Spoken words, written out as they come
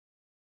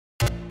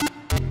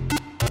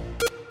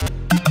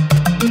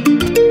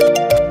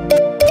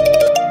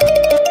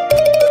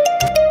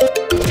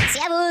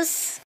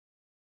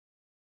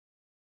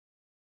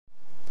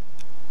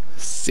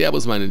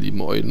Servus meine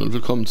lieben Euden und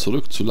willkommen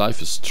zurück zu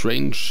Life is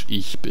Strange.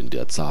 Ich bin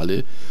der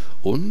Zahle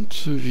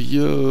und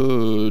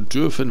wir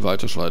dürfen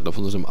weiterschreiten auf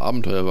unserem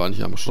Abenteuer. Wir waren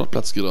hier am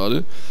Schrottplatz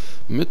gerade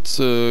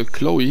mit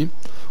Chloe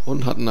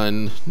und hatten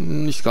ein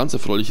nicht ganz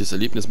erfreuliches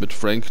Erlebnis mit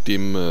Frank,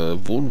 dem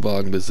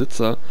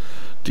Wohnwagenbesitzer,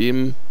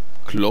 dem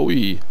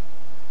Chloe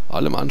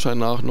allem Anschein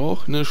nach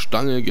noch eine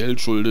Stange Geld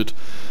schuldet.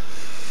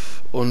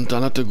 Und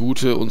dann hat der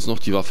Gute uns noch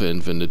die Waffe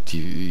entwendet,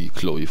 die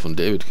Chloe von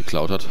David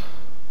geklaut hat.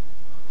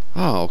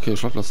 Ah, okay,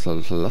 Schrottplatz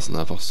verlassen,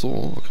 einfach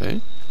so, okay.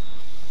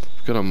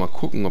 Wir können mal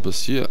gucken, ob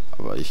es hier...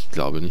 Aber ich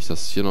glaube nicht,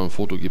 dass es hier noch ein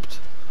Foto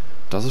gibt.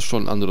 Das ist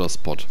schon ein anderer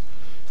Spot.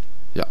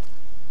 Ja,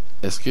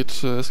 es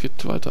geht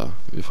weiter.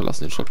 Wir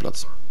verlassen den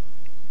Schrottplatz.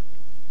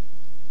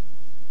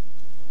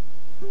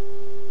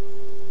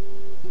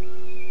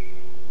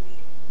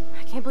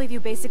 I can't believe you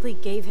basically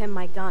gave him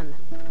my gun.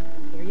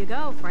 Here you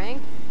go,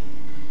 Frank.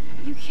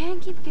 You can't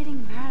keep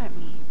getting mad at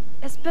me.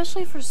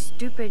 Especially for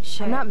stupid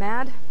shit. I'm not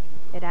mad.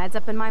 It adds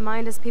up in my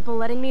mind as people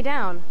letting me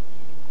down.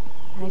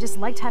 And I just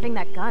liked having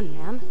that gun,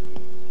 man.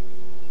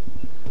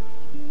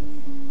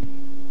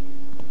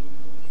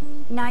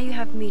 Now you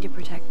have me to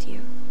protect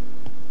you.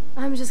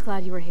 I'm just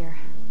glad you were here.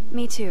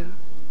 Me too,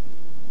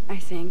 I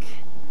think.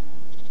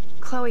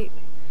 Chloe,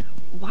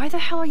 why the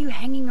hell are you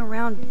hanging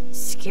around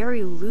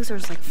scary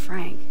losers like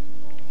Frank?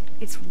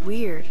 It's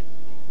weird.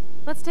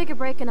 Let's take a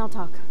break and I'll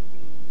talk.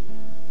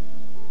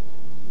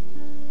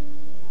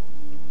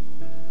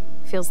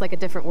 Feels like a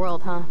different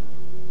world, huh?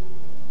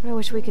 I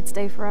wish we could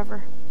stay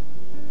forever.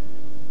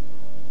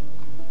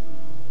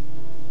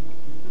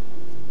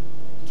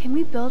 Can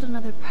we build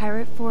another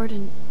pirate fort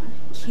and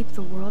keep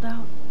the world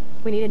out?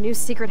 We need a new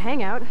secret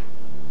hangout.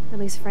 At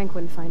least Frank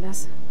wouldn't find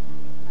us.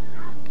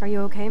 Are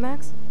you okay,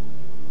 Max?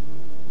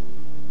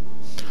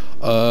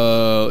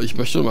 Ich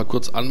möchte noch mal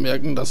kurz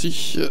anmerken, dass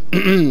ich...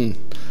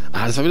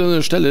 das war wieder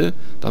eine Stelle,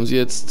 da haben sie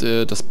jetzt,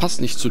 das passt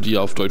nicht zu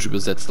dir auf Deutsch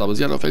übersetzt, aber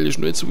sie hat auf Englisch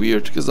nur it's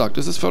weird gesagt,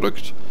 das ist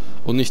verrückt.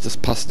 Und nicht, das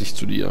passt nicht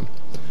zu dir.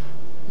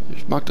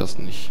 Ich mag das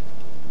nicht.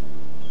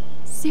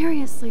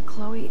 Seriously,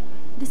 Chloe,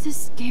 this is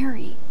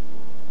scary.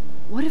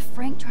 What if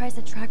Frank tries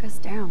to track us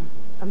down?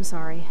 I'm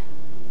sorry,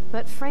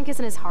 but Frank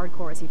isn't as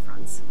hardcore as he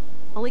fronts.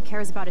 All he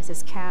cares about is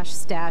his cash,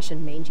 stash,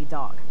 and mangy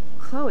dog.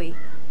 Chloe,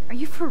 are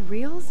you for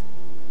reals?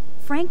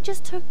 Frank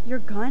just took your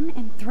gun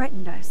and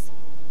threatened us.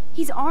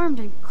 He's armed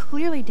and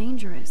clearly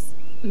dangerous.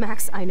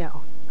 Max, I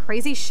know.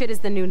 Crazy shit is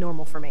the new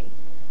normal for me.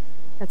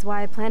 That's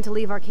why I plan to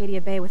leave Arcadia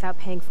Bay without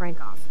paying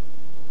Frank off.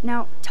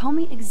 Now, tell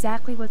me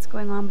exactly what's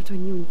going on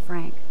between you and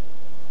Frank.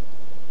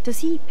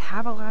 Does he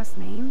have a last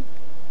name?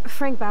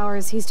 Frank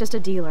Bowers, he's just a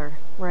dealer,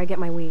 where I get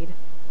my weed.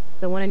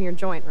 The one in your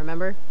joint,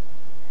 remember?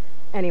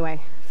 Anyway,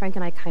 Frank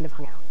and I kind of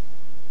hung out.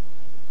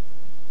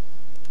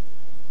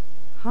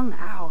 Hung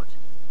out?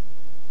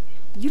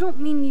 You don't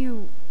mean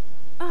you...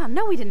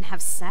 No, we didn't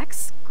have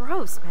sex.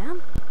 Gross,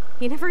 man.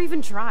 He never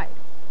even tried.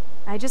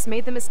 I just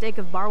made the mistake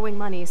of borrowing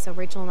money so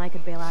Rachel and I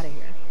could bail out of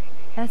here.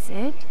 That's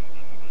it?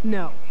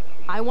 No.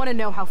 I want to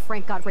know how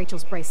Frank got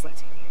Rachel's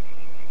bracelet.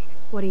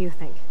 What do you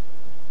think?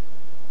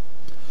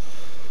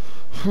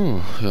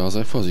 Ja,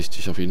 sei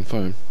vorsichtig auf jeden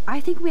Fall. I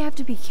think we have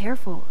to be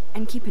careful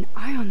and keep an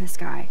eye on this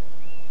guy.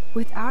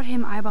 Without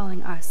him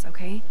eyeballing us,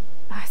 okay?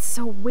 It's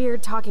so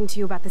weird talking to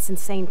you about this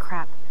insane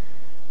crap.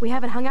 We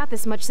haven't hung out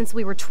this much since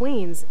we were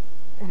tweens,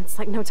 and it's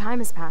like no time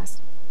has passed.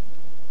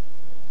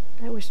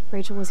 I wish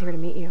Rachel was here to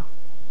meet you.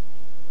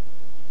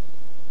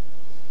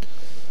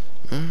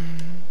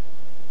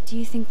 Do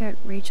you think that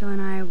Rachel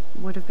and I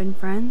would have been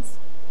friends?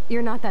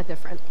 You're not that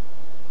different.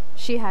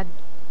 She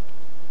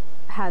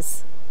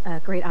has a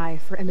great eye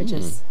for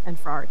images and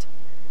for art.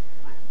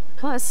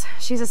 Plus,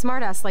 she's a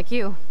smartass like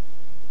you.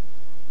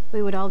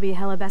 We would all be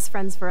hella best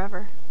friends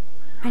forever.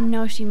 I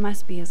know she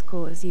must be as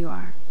cool as you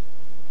are.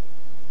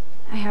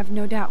 I have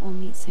no doubt we'll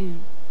meet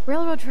soon.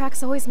 Railroad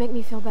tracks always make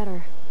me feel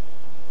better.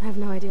 I have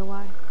no idea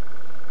why.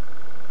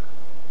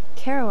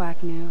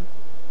 Kerouac knew.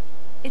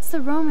 It's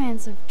the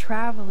romance of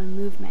travel and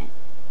movement.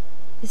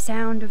 The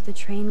sound of the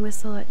train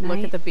whistle at night.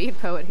 Look at the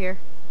beat poet here.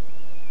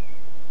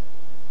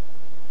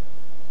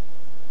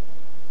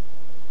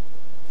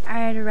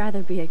 I'd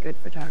rather be a good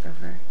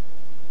photographer.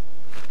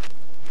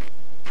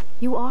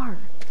 You are.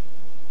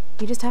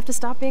 You just have to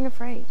stop being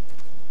afraid.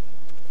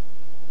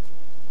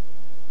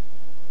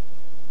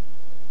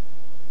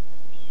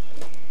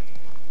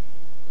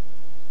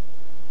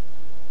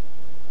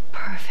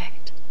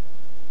 Perfect.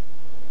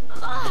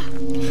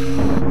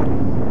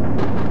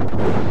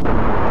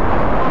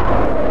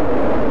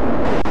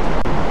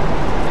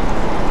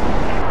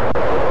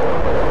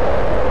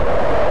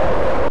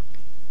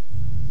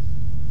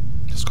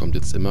 Das kommt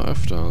jetzt immer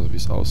öfter, wie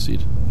es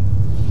aussieht.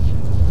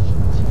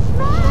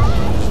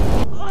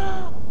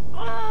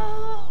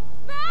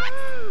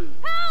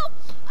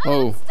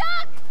 Oh.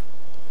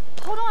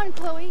 Hold on,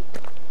 Chloe.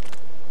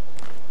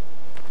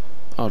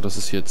 Ah, das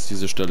ist jetzt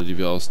diese Stelle, die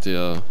wir aus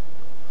der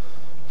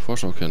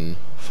Vorschau kennen.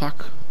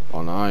 Fuck.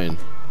 Oh nein.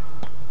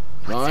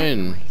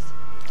 Nein.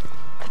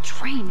 A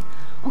train.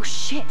 Oh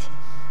shit.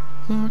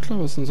 Na klar,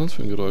 was ist denn sonst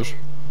für ein Geräusch?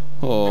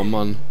 Oh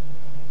Mann.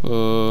 I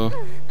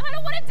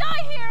don't want to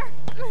die here.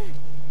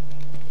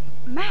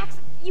 Max,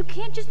 you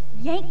can't just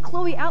yank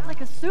Chloe out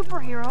like a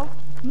superhero.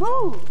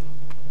 Move.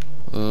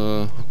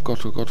 Oh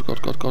Gott, oh Gott, oh Gott,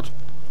 oh Gott, oh Gott.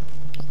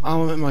 Ah,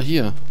 Moment mal,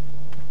 hier.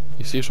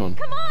 Ich sehe schon.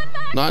 Come on,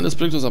 Max. Nein, das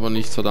bringt uns aber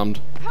nichts, verdammt.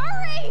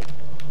 Hurry.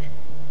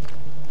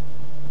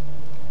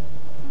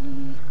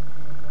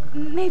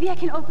 Maybe I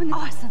can open.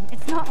 Awesome,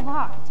 it's not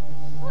locked.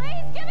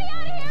 Please get me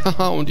out of here.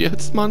 Haha, und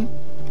jetzt, Mann?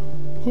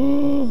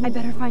 Oh. I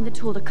better find a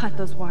tool to cut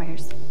those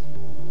wires.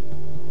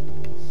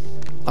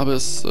 Aber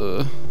es,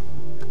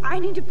 I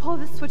need to pull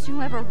this switching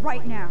lever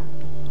right now.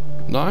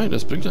 nein,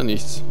 das bringt ja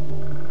nichts.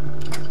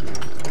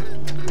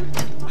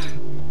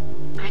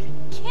 I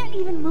can't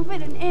even move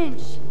it an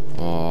inch.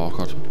 Oh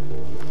Gott.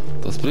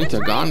 Das bringt ja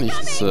gar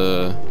nichts.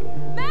 Max,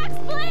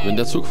 please. Wenn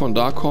der Zug von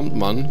da kommt,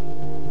 Mann,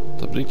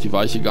 da bringt die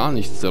Weiche gar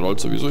nichts. Der rollt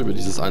sowieso über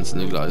dieses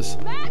einzelne Gleis.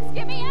 Max,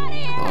 get me out of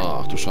here.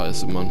 Ach du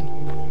Scheiße, Mann.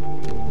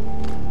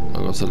 Na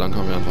Gott sei Dank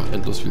haben wir einfach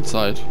endlos viel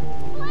Zeit.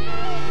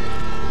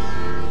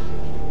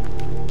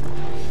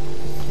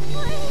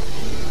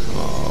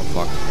 Oh,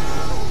 fuck.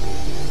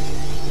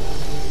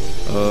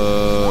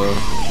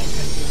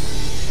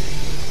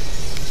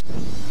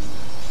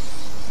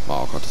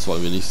 Oh Gott, das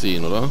wollen wir nicht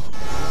sehen, oder?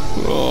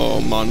 Oh,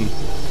 Mann.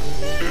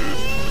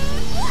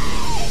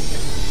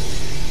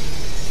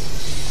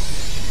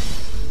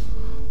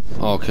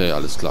 Okay,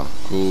 alles klar.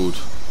 Gut.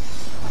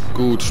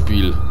 Gut,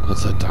 Spiel. Gott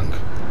sei Dank.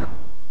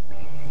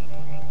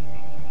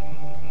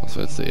 Was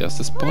war jetzt der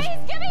erste Spot?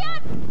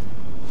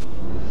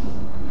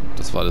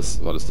 Das war das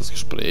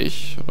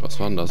Gespräch? Oder was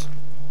war denn das?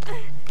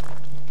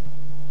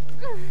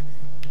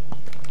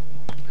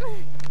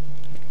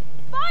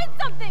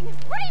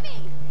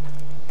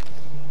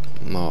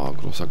 Oh,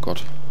 großer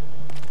Gott.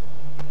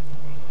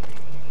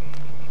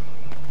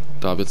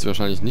 Da wird es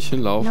wahrscheinlich nicht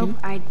hinlaufen. Nope,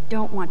 I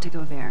don't want to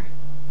go there.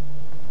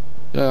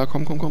 Ja, ja,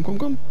 komm.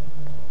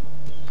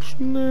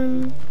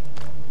 Schnell.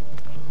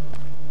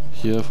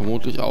 Hier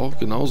vermutlich auch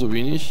genauso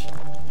wenig.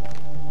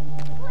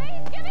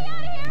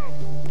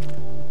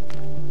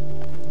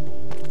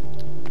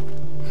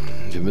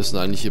 Wir müssen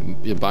eigentlich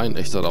ihr Bein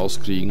echt da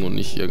rauskriegen und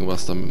nicht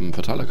irgendwas da mit dem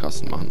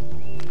Verteilerkasten machen.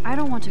 I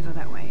don't want to go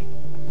that way.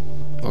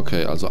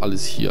 Okay, also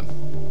alles hier.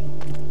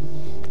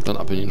 Dann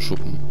ab in den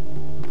Schuppen.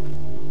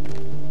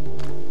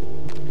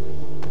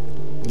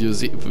 Ihr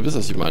wisst,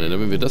 was ich meine, ne?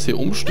 Wenn wir das hier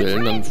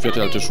umstellen, dann fährt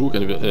halt der Zug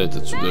entweder,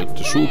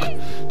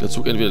 der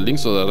Zug entweder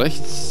links oder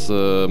rechts,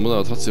 muss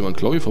aber trotzdem an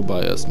Chloe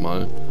vorbei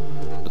erstmal.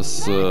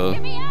 Das,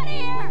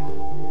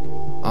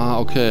 ah,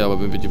 okay,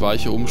 aber wenn wir die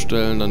Weiche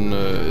umstellen, dann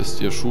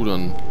ist ihr Schuh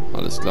dann.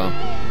 Alles klar.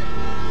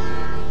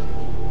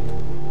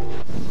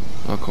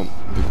 Na komm,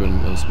 wir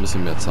gönnen uns ein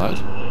bisschen mehr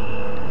Zeit.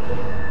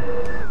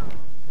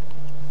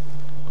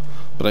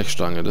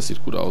 Brechstange, das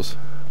sieht gut aus.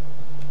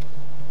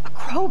 A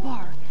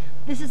crowbar.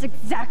 This is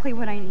exactly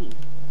what I need.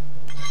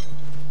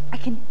 I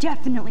can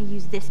definitely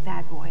use this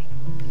bad boy.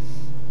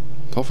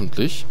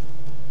 Hoffentlich.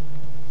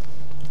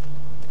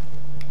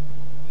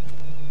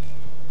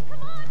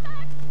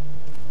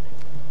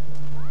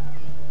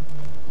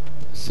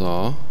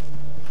 So.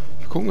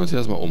 Wir gucken uns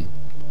erstmal um.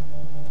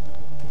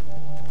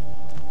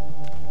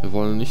 Wir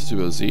wollen nichts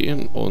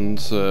übersehen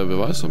und wer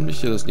weiß, ob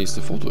nicht hier das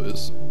nächste Foto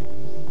ist.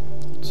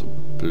 So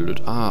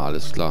blöd. Ah,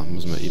 alles klar.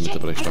 Müssen wir eben mit der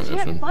Brechstange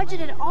öffnen.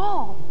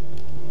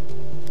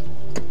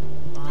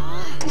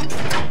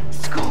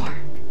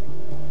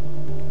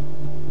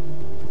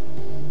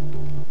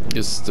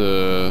 Ist,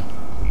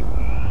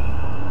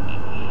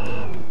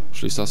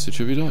 schließt das die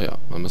Tür wieder? Ja,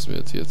 dann müssen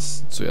wir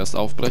jetzt zuerst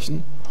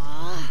aufbrechen.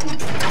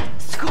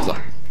 So.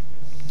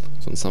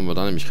 Sonst haben wir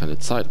da nämlich keine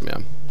Zeit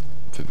mehr,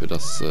 wenn wir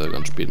das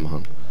ganz spät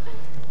machen.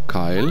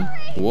 Keil.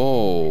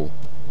 Wow.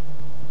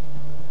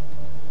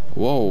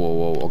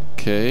 Wow,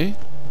 okay.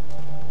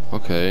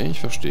 Okay, ich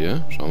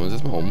verstehe. Schauen wir uns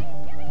jetzt mal um.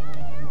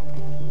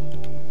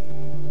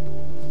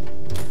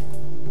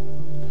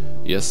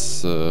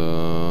 Yes,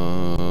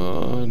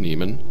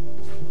 nehmen.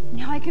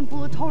 Now I can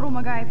pull a total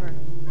MacGyver.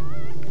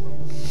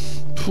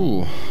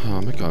 Puh, ja,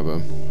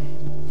 MacGyver.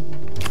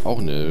 Auch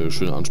eine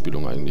schöne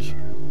Anspielung eigentlich.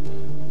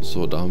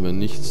 So, da haben wir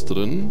nichts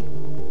drin.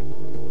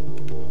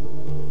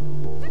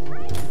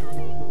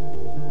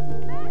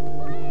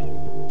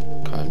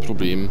 Kein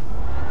Problem.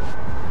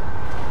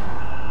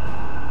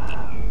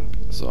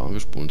 So, wir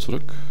spulen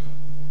zurück.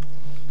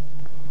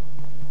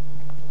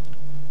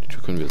 Die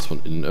Tür können wir jetzt von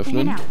innen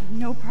öffnen.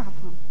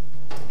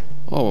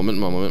 Oh, Moment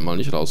mal,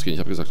 nicht rausgehen. Ich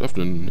habe gesagt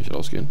öffnen, nicht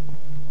rausgehen.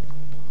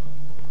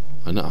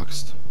 Eine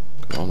Axt.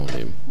 Können wir auch noch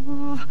nehmen.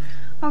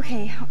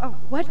 Okay,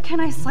 what can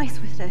I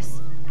slice with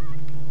this?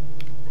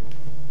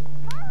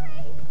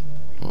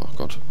 Oh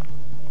Gott.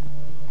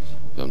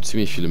 Wir haben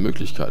ziemlich viele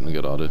Möglichkeiten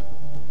gerade.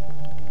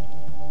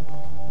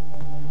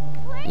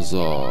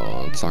 So,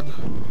 zack.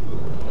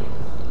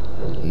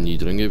 Nie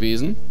drin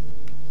gewesen.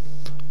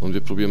 Und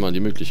wir probieren mal die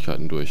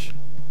Möglichkeiten durch.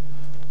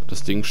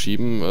 Das Ding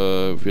schieben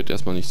wird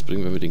erstmal nichts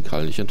bringen, wenn wir den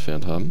Keil nicht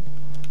entfernt haben.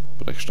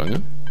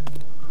 Brechstange.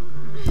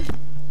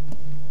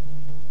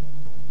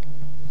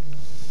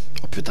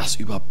 Ob wir das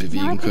überhaupt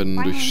bewegen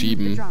können durch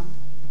Schieben.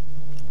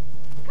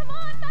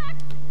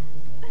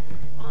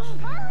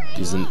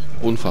 Die sind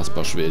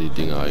unfassbar schwer, die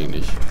Dinge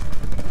eigentlich.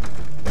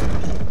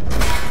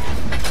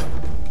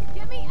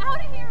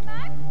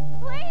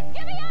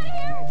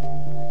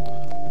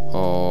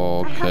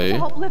 Okay.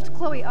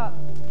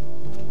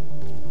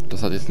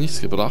 Das hat jetzt nichts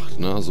gebracht,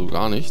 ne? Also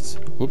gar nichts.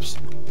 Ups.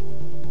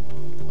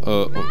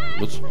 Oh,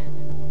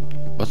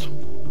 was?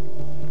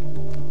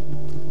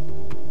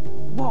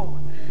 Whoa,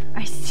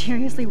 I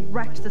seriously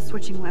wrecked the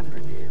switching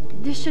lever.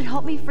 This should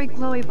help me free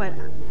Chloe, but...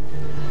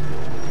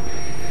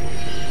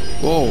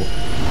 Wow.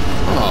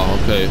 Ah,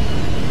 okay.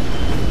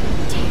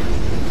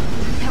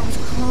 Damn, that was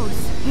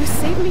close. You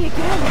saved me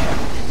again.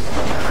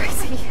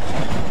 Crazy.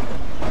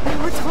 We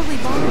were totally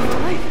bombing for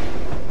life.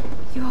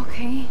 You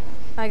okay?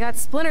 I got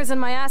splinters in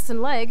my ass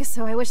and leg,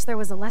 so I wish there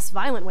was a less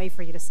violent way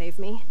for you to save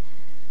me.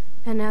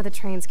 And now the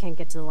trains can't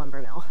get to the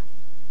lumber mill.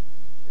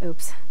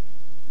 Oops.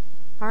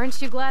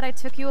 Aren't you glad I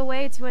took you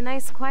away to a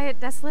nice, quiet,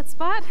 desolate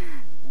spot?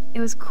 It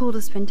was cool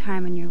to spend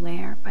time in your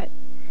lair, but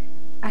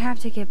I have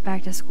to get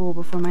back to school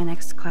before my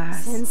next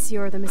class. Since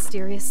you're the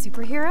mysterious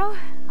superhero,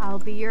 I'll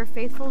be your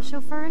faithful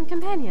chauffeur and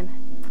companion.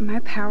 My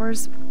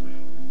powers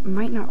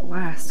might not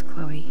last,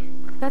 Chloe.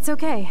 That's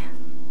okay.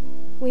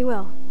 We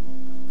will.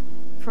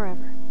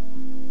 Forever.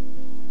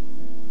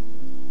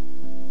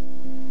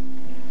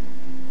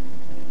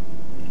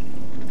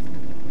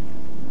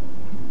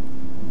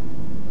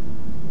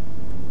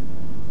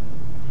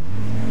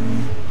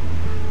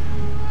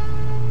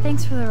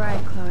 Thanks for the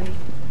ride, Chloe.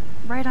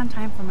 Right on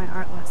time for my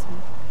art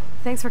lesson.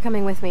 Thanks for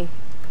coming with me.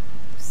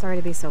 Sorry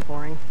to be so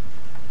boring.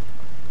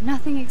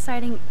 Nothing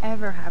exciting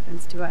ever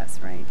happens to us,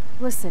 right?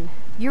 Listen,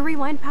 your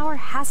rewind power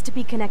has to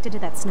be connected to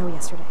that snow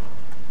yesterday.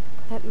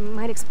 That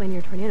might explain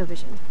your tornado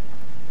vision.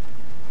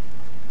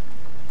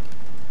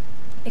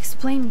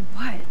 Explain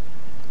what?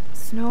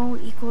 Snow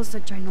equals the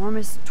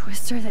ginormous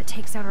twister that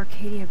takes out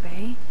Arcadia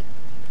Bay?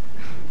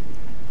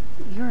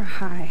 You're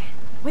high.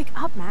 Wake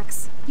up,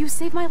 Max. You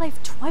saved my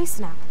life twice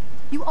now.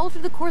 You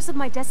altered the course of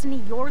my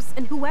destiny, yours,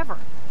 and whoever.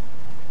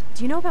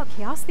 Do you know about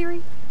chaos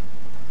theory?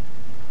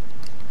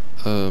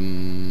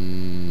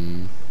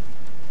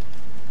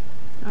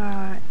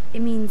 It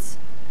means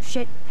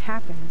shit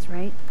happens,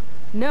 right?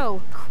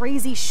 No,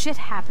 crazy shit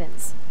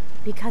happens.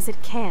 Because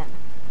it can.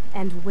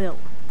 And will.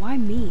 Why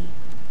me?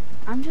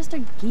 I'm just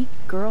a geek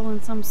girl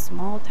in some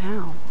small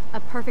town. A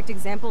perfect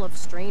example of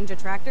strange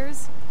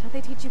attractors? Don't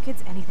they teach you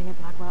kids anything at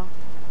Blackwell?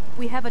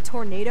 We have a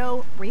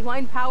tornado,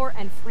 rewind power,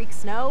 and freak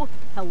snow.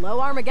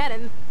 Hello,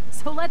 Armageddon.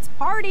 So let's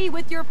party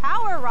with your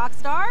power,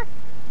 Rockstar!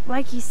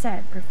 Like you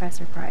said,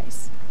 Professor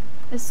Price,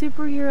 a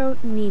superhero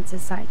needs a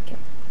sidekick.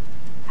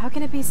 How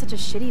can it be such a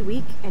shitty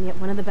week and yet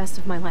one of the best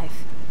of my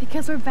life?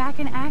 Because we're back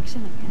in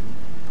action again.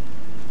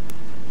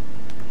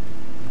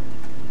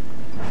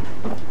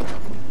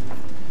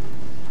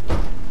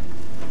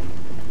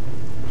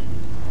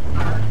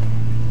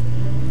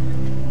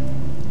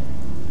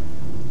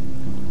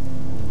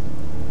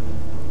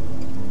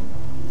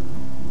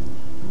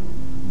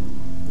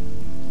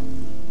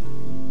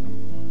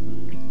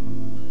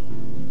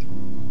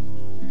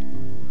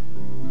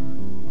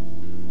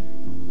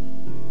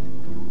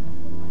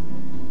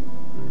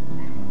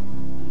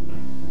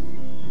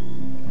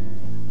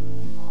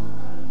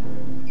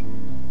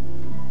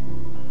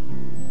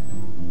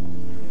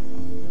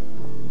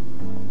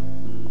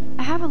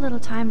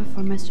 Time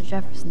before Mr.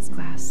 Jefferson's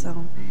class,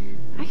 so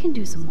I can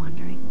do some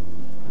wandering.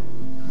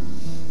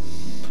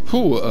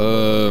 Puh,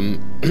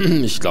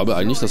 ich glaube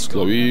eigentlich, dass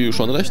Chloe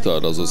schon recht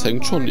hat. Also es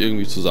hängt schon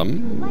irgendwie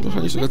zusammen.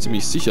 Wahrscheinlich sogar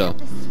ziemlich sicher.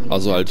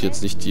 Also halt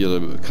jetzt nicht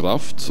ihre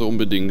Kraft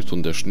unbedingt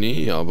und der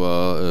Schnee,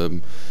 aber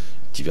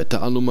die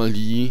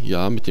Wetteranomalie,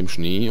 ja, mit dem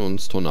Schnee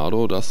und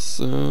Tornado, das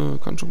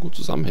kann schon gut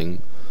zusammenhängen.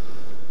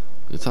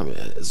 Jetzt haben wir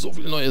so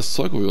viel neues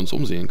Zeug, wo wir uns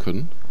umsehen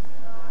können.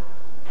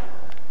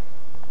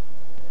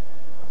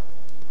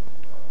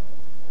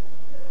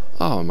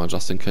 Ah, mal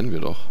Justin kennen wir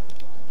doch.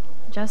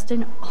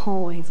 Justin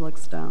always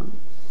looks stoned.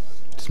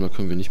 Diesmal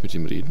können wir nicht mit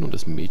ihm reden und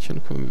das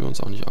Mädchen können wir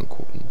uns auch nicht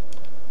angucken.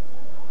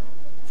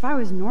 If I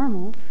was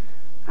normal,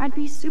 I'd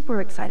be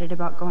super excited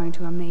about going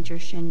to a major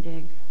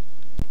shindig.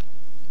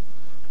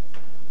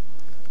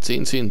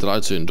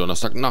 10/10/13,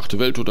 Donnerstagnacht,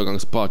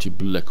 Weltuntergangsparty,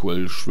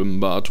 Blackwell,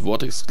 Schwimmbad,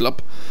 Vortex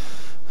Club.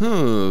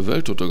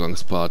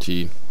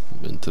 Weltuntergangsparty.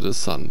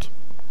 Interessant.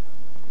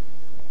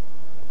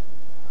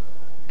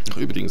 Ach,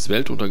 übrigens,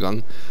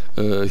 Weltuntergang,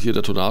 hier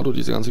der Tornado,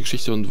 diese ganze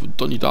Geschichte und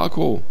Donnie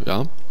Darko,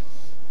 ja.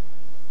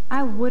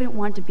 I wouldn't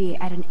want to be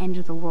at an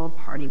end-of-the-world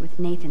party with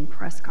Nathan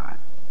Prescott.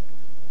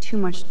 Too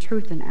much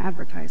truth in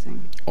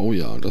advertising. Oh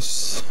ja,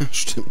 das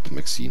stimmt,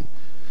 Maxine.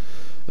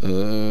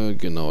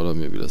 Genau, da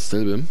haben wir wieder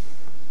dasselbe.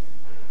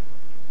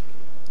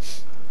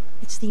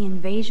 It's the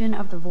invasion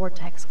of the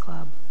Vortex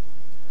Club.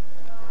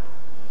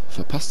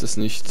 Verpasst es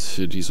nicht,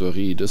 die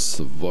Soiree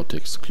des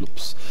Vortex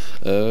Clubs.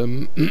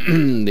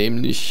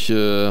 Nämlich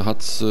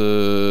hat...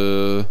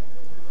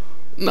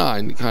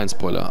 nein, kein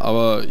Spoiler.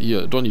 Aber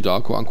hier, Donnie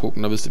Darko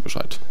angucken, da wisst ihr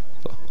Bescheid.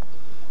 So.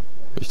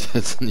 Ich möchte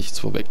jetzt nichts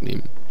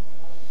vorwegnehmen.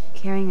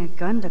 Carrying a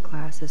gun to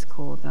class is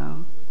cool,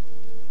 though.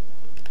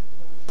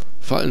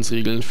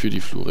 Verhaltensregeln für die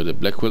Flure der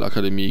Blackwell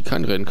Akademie.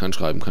 Kein Rennen, kein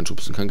Schreiben, kein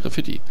Schubsen, kein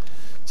Graffiti.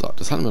 So,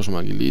 das hatten wir schon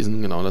mal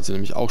gelesen. Genau, da hat sie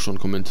nämlich auch schon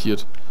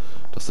kommentiert,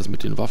 dass das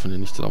mit den Waffen hier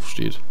nicht drauf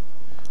steht.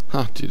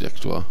 Ha,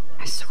 Direktor.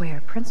 I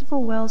swear,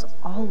 Principal Wells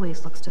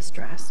always looks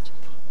distressed.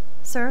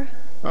 Sir?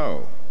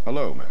 Oh,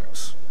 hello,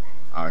 Max.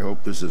 I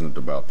hope this isn't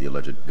about the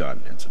alleged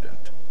gun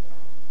incident.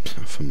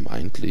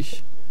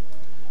 Vermeintlich.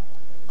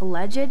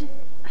 Alleged?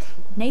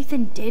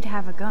 Nathan did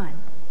have a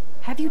gun.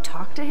 Have you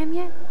talked to him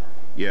yet?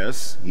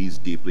 Yes, he's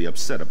deeply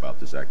upset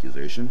about this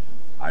accusation.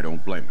 I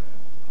don't blame him.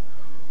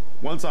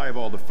 Once I have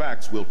all the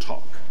facts, we'll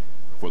talk.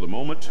 For the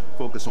moment,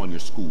 focus on your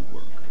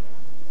schoolwork.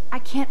 I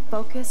can't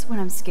focus when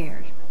I'm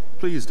scared.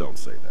 Please don't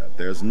say that.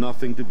 There's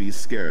nothing to be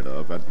scared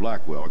of at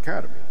Blackwell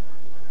Academy.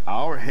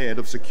 Our head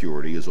of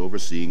security is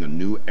overseeing a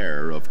new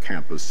era of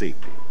campus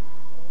safety.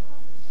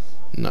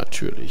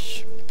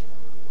 Natürlich.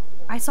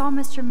 I saw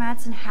Mr.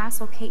 Madsen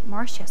hassle Kate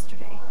Marsh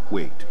yesterday.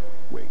 Wait.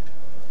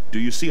 Do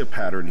you see a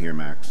pattern here,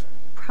 Max?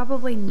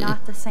 Probably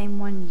not the same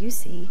one you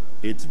see.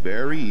 It's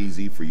very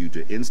easy for you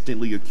to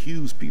instantly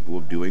accuse people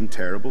of doing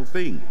terrible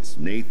things.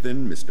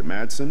 Nathan, Mr.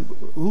 Madsen,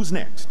 who's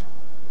next?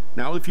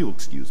 Now, if you'll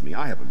excuse me,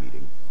 I have a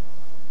meeting.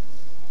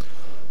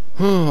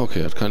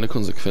 Okay, hat keine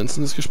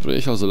Konsequenzen das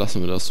Gespräch, also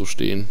lassen wir das so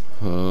stehen,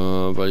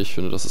 weil ich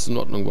finde, dass es in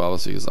Ordnung war,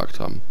 was sie gesagt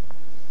haben.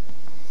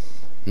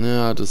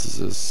 Ja, das ist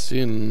es.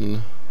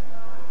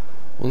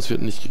 Uns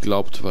wird nicht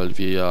geglaubt, weil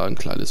wir ja ein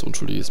kleines,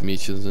 unschuldiges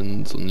Mädchen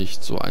sind und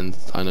nicht so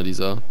einer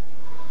dieser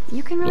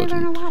You can really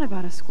learn a lot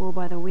about a school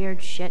by the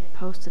weird shit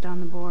posted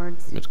on the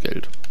boards. Mit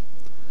Geld.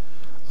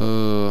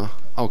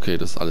 Okay,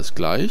 das ist alles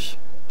gleich.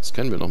 Das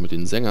kennen wir noch mit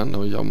den Sängern,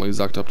 aber ich auch mal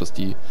gesagt habe, dass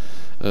die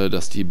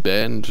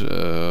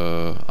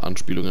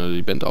Band-Anspielung oder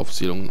die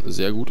Bandaufzählung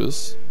sehr gut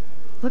ist.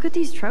 Look at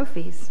these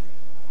trophies.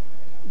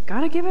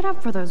 Gotta give it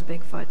up for those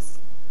Bigfoots.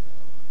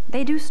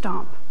 They do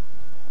stomp.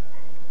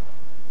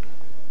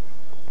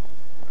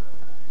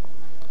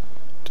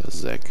 Der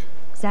Zack.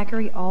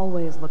 Zachary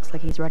always looks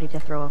like he's ready to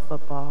throw a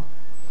football.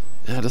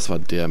 Ja, das war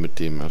der mit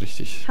dem,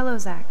 richtig. Hello,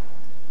 Zach.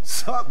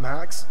 Sup,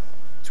 Max?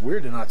 It's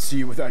weird to not see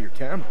you without your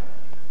camera.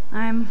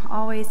 I'm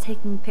always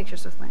taking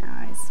pictures with my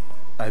eyes.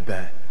 I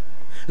bet.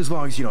 As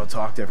long as you don't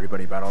talk to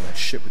everybody about all that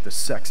shit with the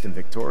sext in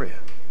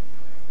Victoria.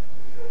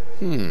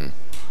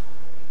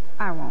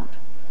 I won't.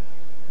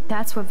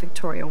 That's what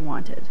Victoria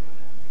wanted.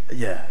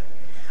 Yeah.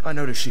 I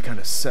noticed she kind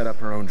of set up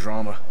her own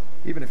drama,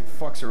 even if it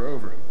fucks her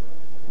over.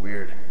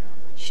 Weird.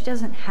 She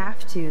doesn't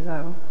have to,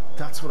 though.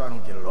 That's what I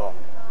don't get at all.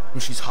 When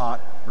she's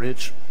hot,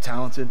 rich,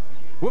 talented,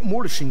 what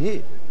more does she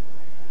need?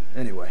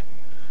 Anyway,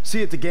 see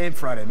you at the game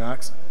Friday,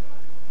 Max.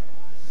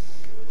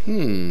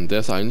 Der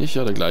ist eigentlich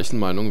ja der gleichen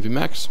Meinung wie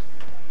Max.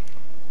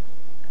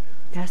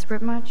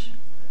 Desperate much?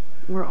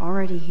 We're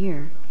already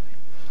here.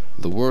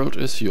 The world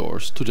is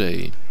yours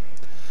today.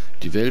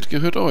 Die Welt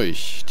gehört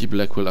euch. Die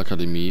Blackwell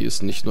Akademie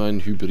ist nicht nur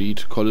ein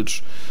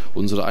Hybrid-College.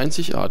 Unsere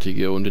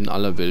einzigartige und in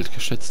aller Welt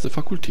geschätzte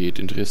Fakultät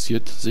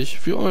interessiert sich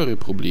für eure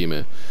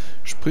Probleme.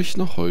 Sprich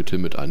noch heute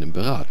mit einem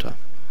Berater.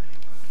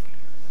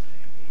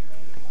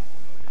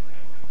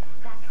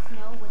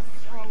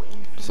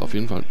 Das war auf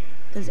jeden Fall.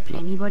 Does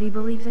anybody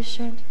believe this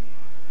shit?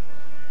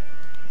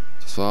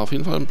 Das war auf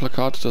jeden Fall ein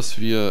Plakat, das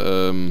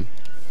wir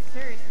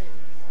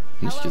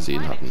nicht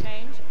gesehen hatten.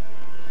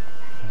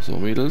 So,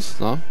 Mädels,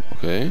 na,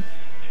 okay.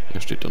 Er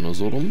steht da nur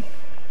so rum.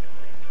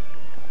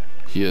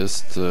 Hier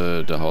ist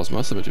der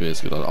Hausmeister, mit dem wir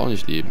jetzt gerade auch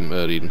nicht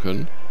reden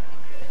können.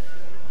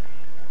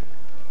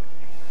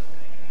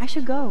 I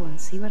should go and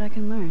see what I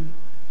can learn.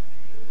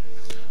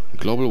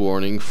 Global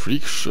Warning,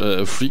 Freak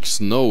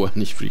Snow,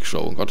 nicht Freak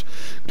Show, oh Gott.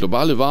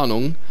 Globale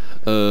Warnung,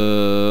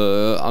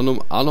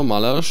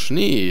 anormaler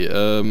Schnee.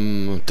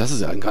 Das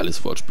ist ja ein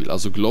geiles Wortspiel.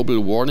 Also Global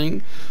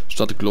Warning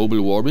statt Global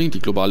Warming, die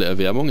globale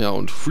Erwärmung, ja,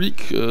 und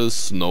Freak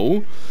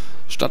Snow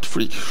statt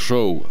Freak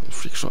Show.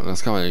 Freak Show,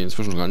 das kann man ja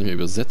inzwischen schon gar nicht mehr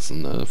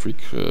übersetzen. Ne? Freak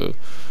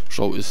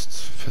Show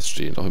ist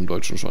feststehend, auch im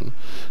Deutschen schon.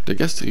 Der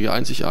gestrige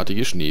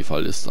einzigartige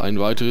Schneefall ist ein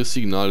weiteres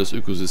Signal des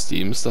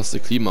Ökosystems, dass der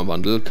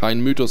Klimawandel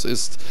kein Mythos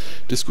ist.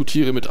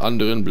 Diskutiere mit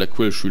anderen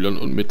Blackwell-Schülern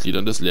und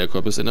Mitgliedern des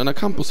Lehrkörpers in einer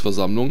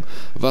Campusversammlung,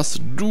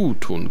 was du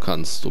tun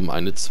kannst, um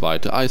eine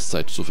zweite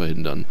Eiszeit zu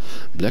verhindern.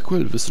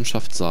 Blackwell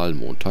Wissenschaftssaal,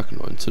 Montag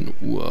 19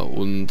 Uhr.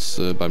 Und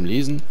beim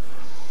Lesen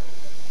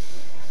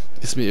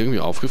ist mir irgendwie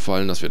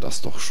aufgefallen, dass wir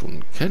das doch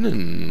schon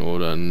kennen,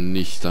 oder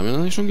nicht? Haben wir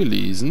das nicht schon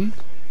gelesen,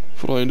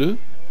 Freunde?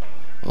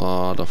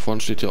 Da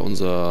vorne steht ja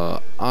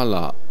unser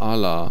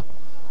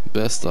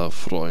bester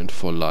Freund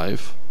for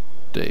life,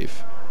 Dave.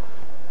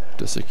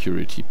 Der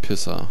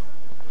Security-Pisser.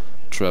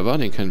 Trevor,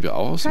 den kennen wir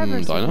auch aus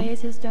dem Diner.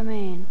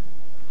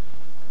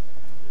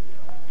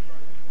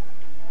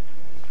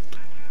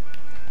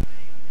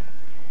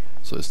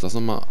 So, ist das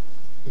nochmal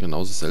genau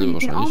dasselbe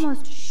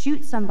wahrscheinlich.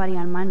 Shoot somebody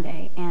on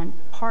Monday and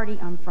party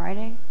on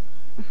Friday.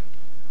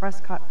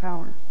 Prescott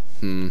Power.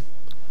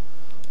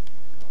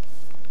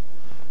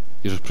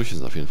 Ihre Sprüche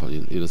sind auf jeden Fall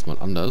jedes Mal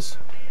anders.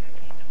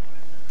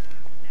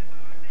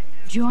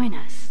 Join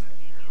us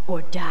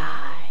or die.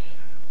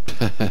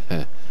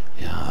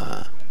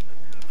 Ja.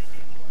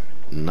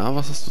 Na,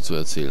 was hast du zu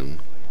erzählen?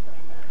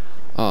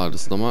 Das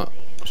ist nochmal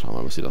Schauen wir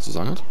mal, was sie dazu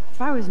sagen hat.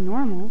 If I was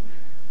normal,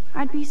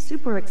 I'd be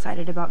super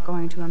excited about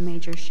going to a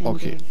major shindig.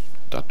 Okay,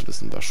 das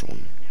wissen wir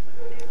schon.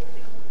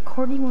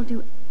 Courtney will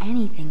do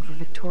anything for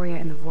Victoria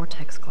in the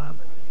Vortex Club.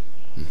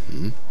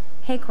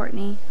 Hey,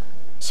 Courtney.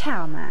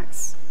 Ciao,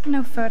 Max.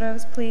 No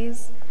photos,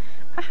 please.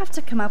 I have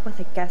to come up with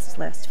a guest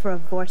list for a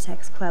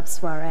Vortex Club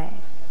soiree.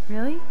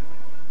 Really?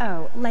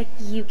 Oh, like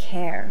you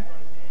care.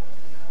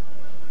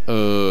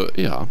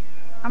 Ja.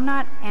 I'm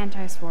not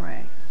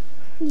anti-soiree.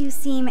 You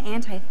seem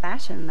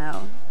anti-fashion,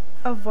 though.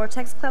 A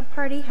Vortex Club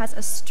party has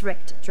a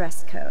strict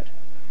dress code.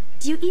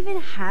 Do you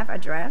even have a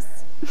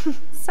dress?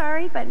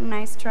 Sorry, but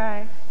nice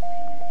try.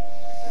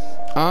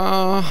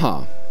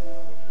 Aha.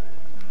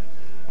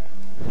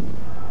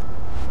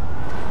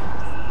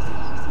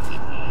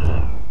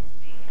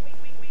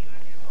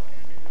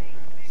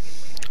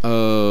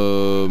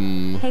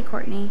 Hey,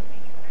 Courtney.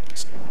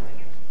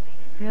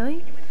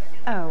 Really?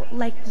 Oh,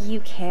 like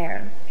you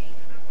care.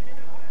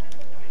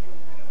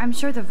 I'm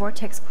sure the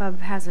Vortex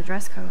Club has a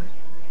dress code.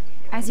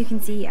 As you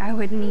can see, I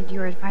would need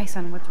your advice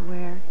on what to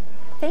wear.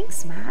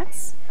 Thanks,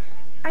 Max.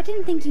 I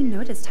didn't think you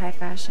noticed high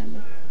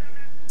fashion.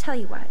 Tell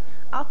you what,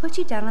 I'll put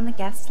you down on the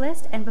guest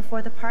list, and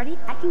before the party,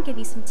 I can give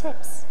you some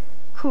tips.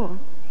 Cool.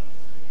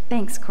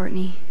 Thanks,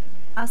 Courtney.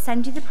 I'll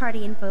send you the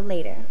party info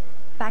later.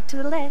 Back to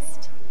the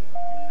list.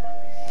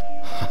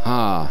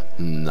 Haha,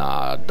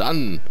 na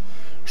dann.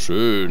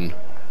 Schön.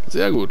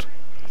 Sehr gut.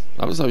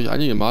 Aber das habe ich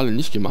einige Male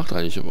nicht gemacht,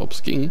 eigentlich, ob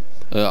es ging.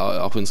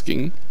 Auch wenn es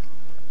ging.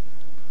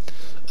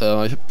 Ich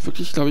habe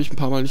wirklich, glaube ich, ein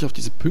paar Mal nicht auf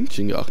diese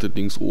Pünktchen geachtet,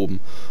 links oben.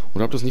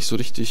 Und habe das nicht so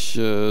richtig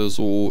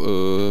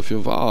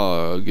für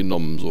wahr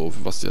genommen, so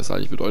was das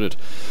eigentlich bedeutet.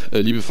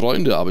 Liebe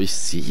Freunde, aber ich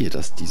sehe,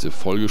 dass diese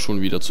Folge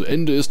schon wieder zu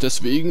Ende ist.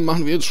 Deswegen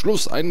machen wir jetzt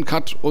Schluss, einen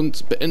Cut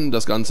und beenden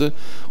das Ganze.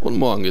 Und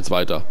morgen geht's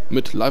weiter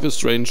mit Life is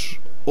Strange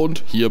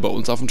und hier bei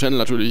uns auf dem Channel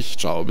natürlich.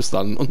 Ciao, bis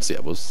dann und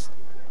Servus.